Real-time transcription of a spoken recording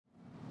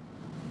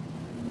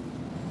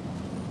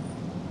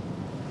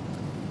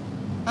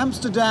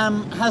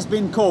Amsterdam has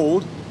been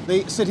called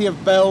the city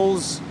of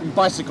bells and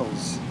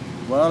bicycles.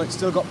 Well, it's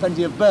still got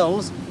plenty of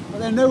bells, but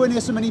there are nowhere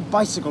near so many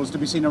bicycles to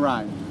be seen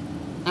around.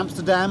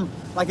 Amsterdam,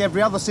 like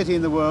every other city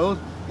in the world,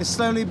 is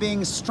slowly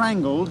being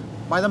strangled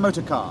by the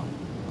motorcar.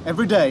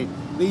 Every day,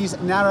 these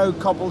narrow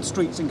cobbled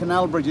streets and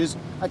canal bridges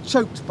are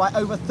choked by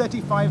over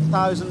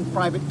 35,000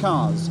 private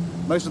cars,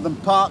 most of them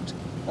parked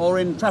or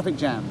in traffic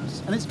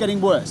jams, and it's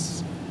getting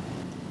worse.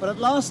 But at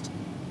last,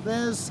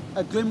 there's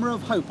a glimmer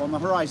of hope on the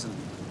horizon.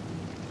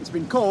 It's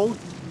been called,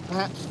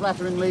 perhaps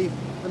flatteringly,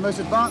 the most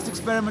advanced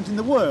experiment in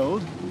the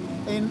world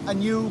in a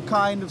new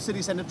kind of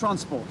city centre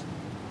transport.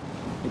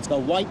 It's the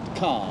white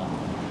car,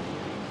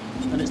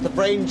 and it's the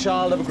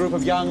brainchild of a group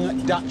of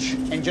young Dutch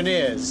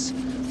engineers.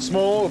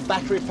 Small,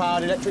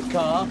 battery-powered electric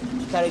car,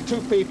 carry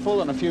 2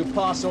 people and a few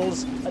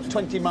parcels at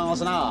 20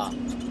 miles an hour.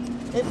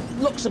 It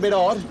looks a bit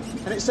odd,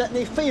 and it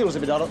certainly feels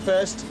a bit odd at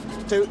first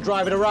to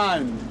drive it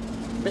around.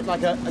 A bit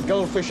like a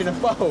goldfish in a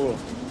bowl,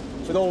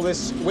 with all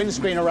this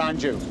windscreen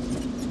around you.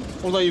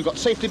 Although you've got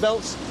safety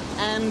belts,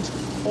 and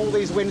all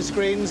these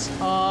windscreens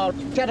are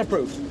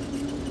shatterproof.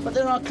 But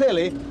there are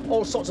clearly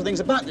all sorts of things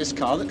about this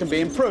car that can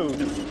be improved,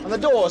 and the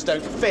doors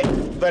don't fit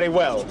very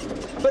well.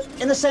 But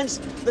in a sense,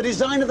 the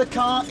design of the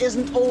car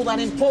isn't all that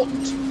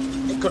important.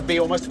 It could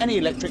be almost any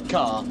electric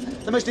car.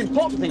 The most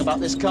important thing about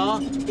this car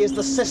is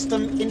the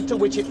system into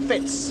which it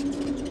fits.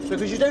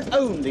 Because you don't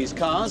own these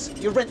cars,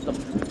 you rent them.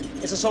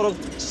 It's a sort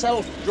of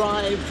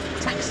self-drive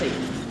taxi.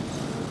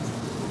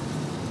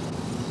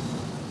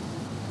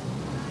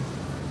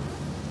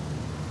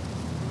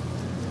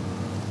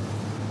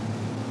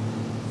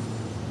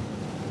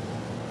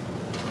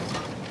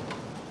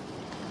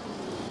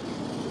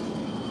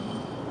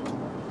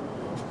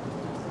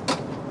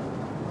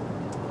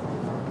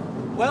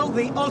 Well,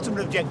 the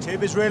ultimate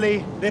objective is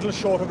really little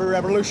short of a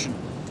revolution.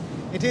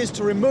 It is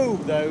to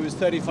remove those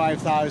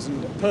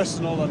 35,000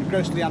 personal and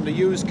grossly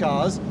underused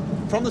cars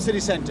from the city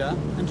centre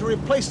and to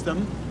replace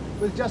them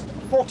with just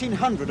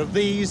 1,400 of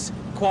these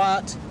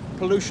quiet,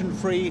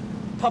 pollution-free,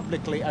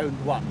 publicly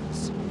owned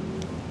ones.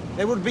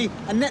 There would be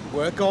a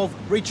network of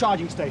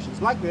recharging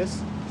stations like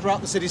this throughout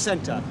the city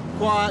centre,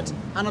 quiet,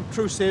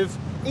 unobtrusive,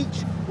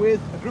 each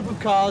with a group of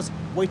cars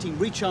waiting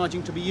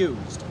recharging to be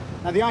used.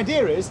 Now, the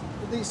idea is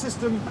that the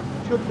system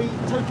should be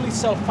totally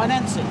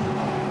self-financing.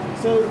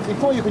 So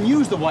before you can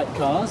use the white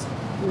cars,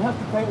 you have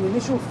to pay an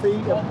initial fee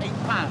of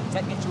 £8.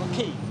 That gets you a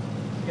key.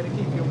 You get a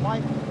key for your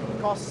wife,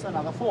 it costs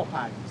another £4.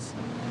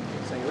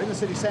 So you're in the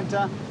city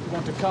centre, you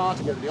want a car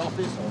to go to the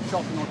office or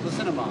shopping or to the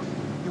cinema.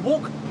 You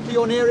walk to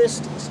your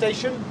nearest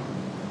station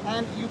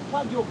and you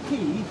plug your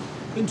key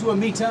into a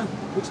meter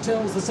which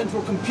tells the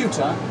central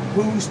computer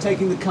who's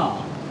taking the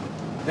car.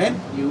 Then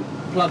you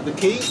plug the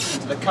key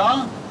into the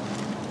car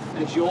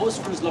and it's yours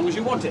for as long as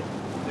you want it.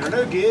 There are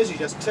no gears, you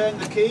just turn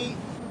the key,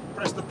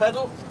 press the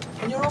pedal,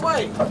 and you're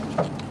away.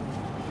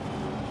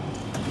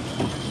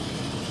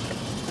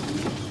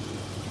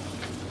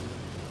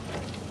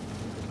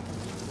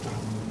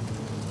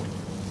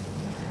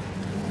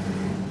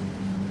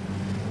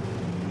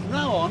 From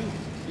now on,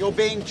 you're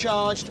being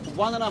charged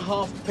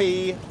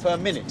 1.5p per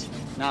minute.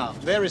 Now,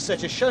 their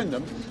research has shown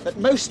them that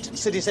most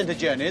city centre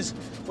journeys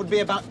would be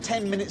about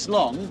 10 minutes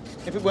long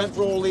if it weren't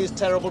for all these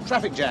terrible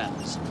traffic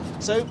jams.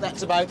 So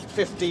that's about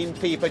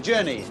 15p per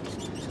journey.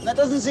 And that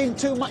doesn't seem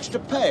too much to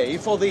pay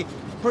for the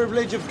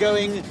privilege of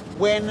going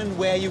when and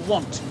where you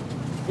want,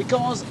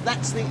 because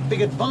that's the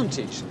big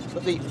advantage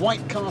that the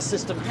white car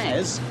system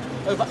has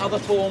over other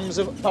forms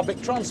of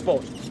public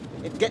transport.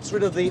 It gets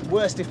rid of the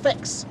worst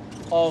effects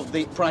of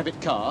the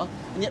private car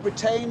and yet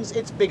retains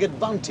its big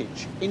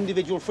advantage,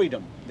 individual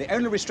freedom. The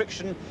only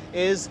restriction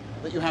is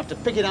that you have to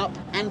pick it up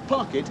and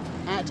park it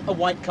at a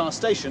white car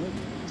station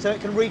so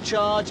it can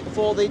recharge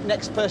for the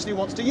next person who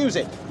wants to use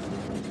it.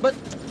 But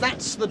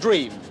that's the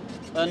dream,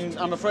 and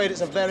I'm afraid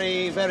it's a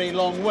very, very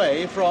long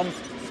way from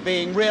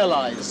being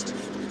realised.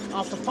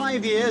 After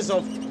 5 years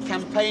of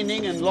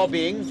campaigning and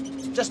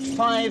lobbying, just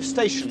 5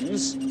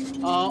 stations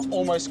are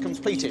almost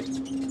completed,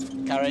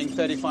 carrying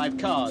 35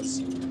 cars.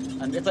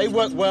 And if they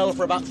work well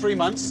for about 3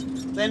 months,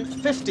 then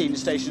 15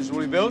 stations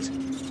will be built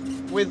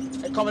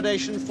with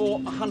accommodation for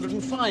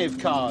 105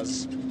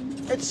 cars.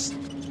 It's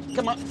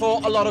come up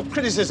for a lot of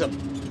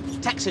criticism.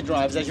 Taxi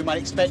drivers, as you might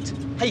expect,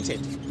 hate it.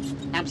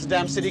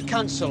 Amsterdam City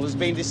Council has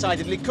been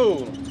decidedly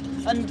cool.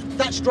 And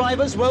Dutch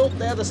drivers, well,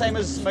 they're the same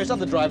as most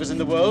other drivers in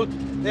the world.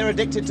 They're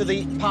addicted to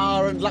the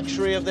power and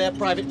luxury of their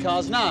private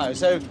cars now,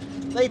 so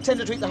they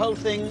tend to treat the whole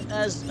thing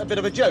as a bit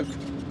of a joke,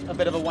 a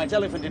bit of a white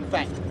elephant, in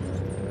fact.